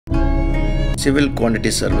civil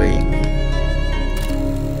quantity surveying.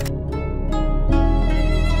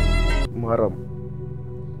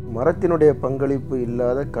 மரத்தினுடைய பங்களிப்பு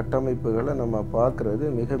இல்லாத கட்டமைப்புகளை நம்ம பார்க்குறது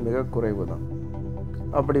மிக மிக குறைவு தான்.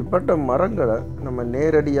 அப்படிப்பட்ட மரங்களை நம்ம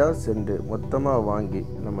நேரடியாக சென்று மொத்தமாக வாங்கி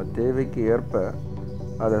நம்ம தேவைக்கு ஏற்ப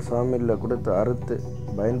அதை சாமியில் கொடுத்து அறுத்து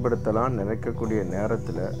பயன்படுத்தலாம்னு நினைக்கக்கூடிய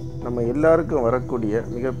நேரத்தில் நம்ம எல்லாருக்கும் வரக்கூடிய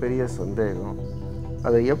மிகப்பெரிய சந்தேகம்,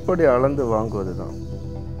 அதை எப்படி அளந்து வாங்குவது தான்.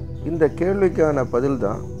 இந்த கேள்விக்கான பதில்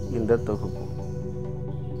தான் இந்த தொகுப்பு.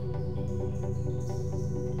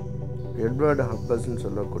 எட்வர்ட் ஹப்பர்ஸ்ன்னு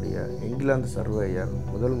சொல்லக்கூடிய இங்கிலாந்து சர்வேயர்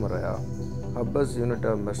முதல் முறையாக ஹப்பர்ஸ் யூனிட்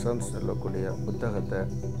ஆஃப் மெஷர்ஸ் சொல்லக்கூடிய புத்தகத்தை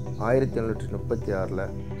 1736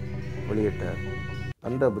 வெளியிட்டார்.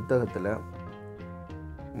 அந்த புத்தகத்தில்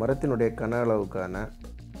மரத்தினுடைய கன அளவுக்கான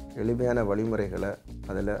எளிமையான வழிமுறைகளை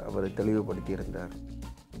அதில் அவர் தெளிவுபடுத்தியிருந்தார்.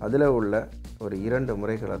 அதில் உள்ள ஒரு 2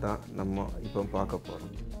 முறைகளை தான் நம்ம இப்போ பார்க்க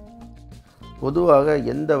போகிறோம். பொதுவாக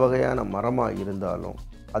எந்த வகையான மரமாக இருந்தாலும்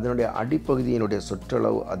அதனுடைய அடிப்பகுதியினுடைய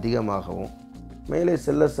சுற்றளவு அதிகமாகவும் மேலே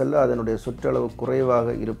செல்ல செல்ல அதனுடைய சுற்றளவு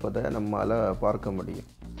குறைவாக இருப்பதை நம்மால் பார்க்க முடியும்.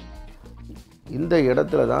 இந்த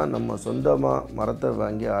இடத்துல தான் நம்ம சொந்தமாக மரத்தை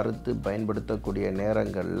வாங்கி அறுத்து பயன்படுத்தக்கூடிய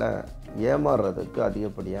நேரங்களில் ஏமாறுறதுக்கு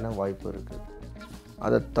அதிகப்படியான வாய்ப்பு இருக்குது.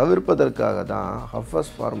 அதை தவிர்ப்பதற்காக தான்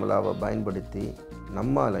ஹப்பர்ஸ் ஃபார்முலாவை பயன்படுத்தி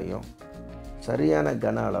நம்மாலையும் சரியான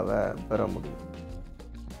கன அளவை பெற முடியும்.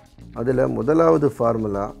 அதில் முதலாவது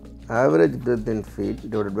formula average breadth in feet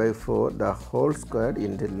divided by 4 the whole squared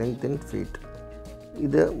into length in feet.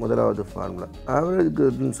 இது முதலாவது ஃபார்முலா. ஆவரேஜ்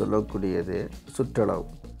கிரெட்னு சொல்லக்கூடியது சுற்றளவு,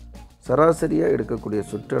 சராசரியாக எடுக்கக்கூடிய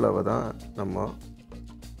சுற்றளவை தான் நம்ம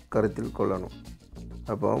கருத்தில் கொள்ளணும்.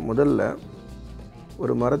 அப்போ முதல்ல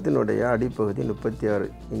ஒரு மரத்தினுடைய அடிப்பகுதி 36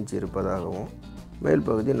 இன்ச் இருப்பதாகவும் மேல்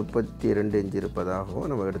பகுதி 32 இன்ச் இருப்பதாகவும்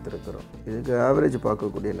நம்ம எடுத்திருக்கிறோம். இதுக்கு ஆவரேஜ்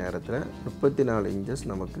பார்க்கக்கூடிய நேரத்தில் 34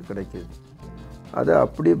 இன்ச்சஸ் நமக்கு கிடைக்கிது. அதை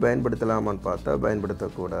அப்படி பயன்படுத்தலாமான்னு பார்த்தா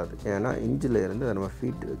பயன்படுத்தக்கூடாது. ஏன்னா இன்ச்சில் இருந்து அதை நம்ம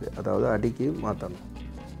ஃபீட் இருக்குது, அதாவது அடிக்கு மாற்றணும்.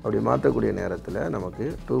 அப்படி மாற்றக்கூடிய நேரத்தில் நமக்கு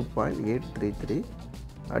 2.833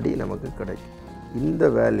 அடி நமக்கு கிடைக்கும். இந்த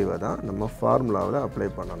வேல்யூவை தான் நம்ம ஃபார்முலாவில் அப்ளை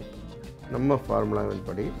பண்ணணும். நம்ம ஃபார்முலாவின்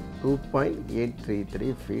படி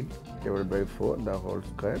 2.833 feet divided by 4 the whole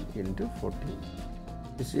square into 14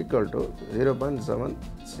 is equal to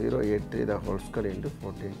 0.7083 the whole square into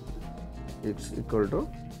 14 is equal to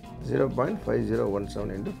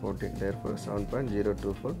 0.5017 into 14, therefore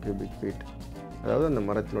 7.024 cubic feet. அதாவது அந்த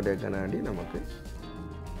மரத்தினுடைய கன அடி நமக்கு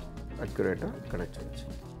அக்யூரேட்டாக கிடைச்சிருச்சு.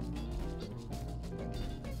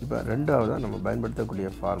 இப்போ ரெண்டாவதாக நம்ம பயன்படுத்தக்கூடிய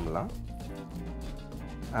formula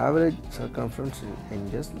average circumference in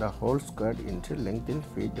inches the whole squared into length in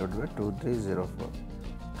feet divide by 2304.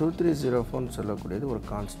 2304 சொல்லக்கூடியது ஒரு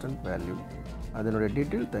கான்ஸ்டன்ட் வேல்யூ. அதனுடைய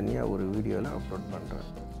டீட்டெயில் தனியாக ஒரு வீடியோவில் அப்லோட் பண்ணுறேன்.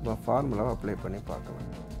 இப்போ ஃபார்முலாவை அப்ளை பண்ணி பார்க்கலாம்.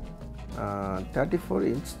 34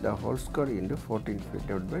 inch the whole square into 14 feet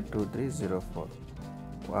divided by 2304.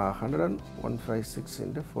 10156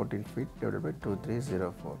 into 14 feet divided by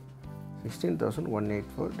 2304.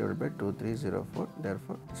 16,184 divided by 2304.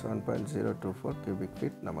 Therefore 7.024 cubic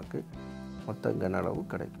feet நமக்கு மொத்த கன அளவு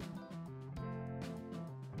கிடைக்கும்.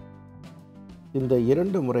 இந்த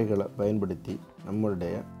 2 முறைகளை பயன்படுத்தி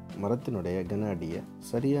நம்மளுடைய மரத்தினுடைய கன அடியை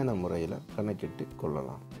சரியான முறையில் கணக்கிட்டு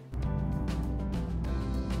கொள்ளலாம்.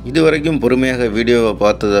 இதுவரைக்கும் பொறுமையாக வீடியோவை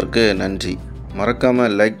பார்த்ததற்கு நன்றி.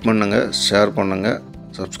 மறக்காமல் லைக் பண்ணுங்கள், ஷேர் பண்ணுங்கள்,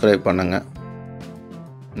 சப்ஸ்கிரைப் பண்ணுங்கள்.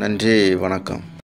 நன்றி, வணக்கம்.